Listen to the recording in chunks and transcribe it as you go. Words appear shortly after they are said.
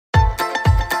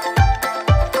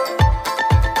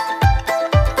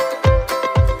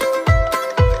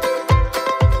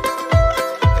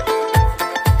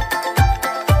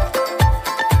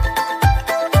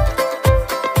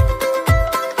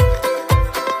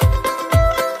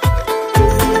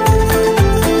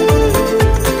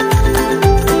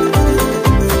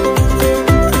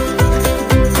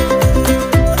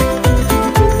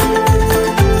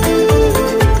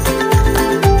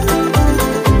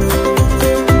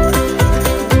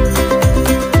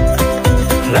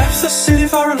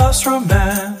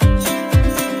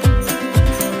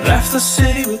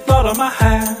my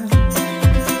hand,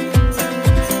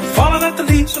 falling at the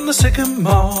leaves from the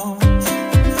sycamore,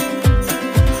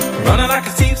 running like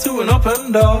a thief through an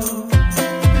open door.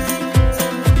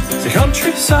 The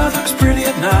countryside looks pretty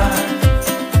at night,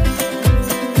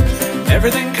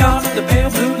 everything calm in the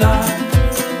pale blue light.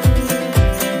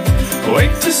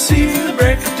 Wait to see the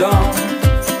break of dawn.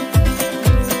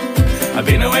 I've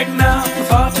been awake now for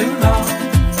far too long,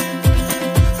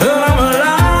 but I'm alive.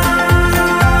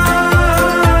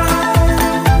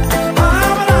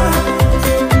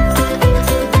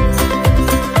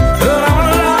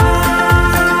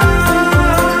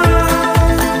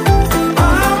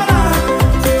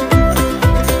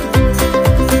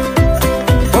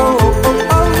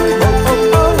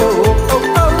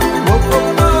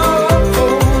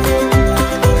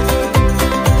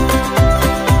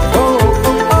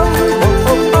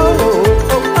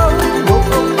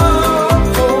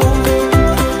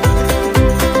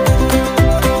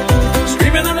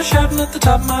 At the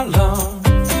top of my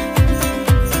lungs,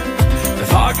 the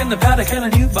fog in the paddock and a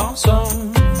newborn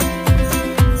song,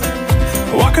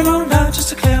 walking on out just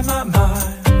to clear my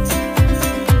mind.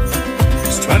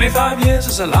 'Cause 25 years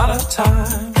is a lot of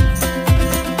time,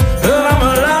 but I'm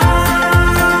alive.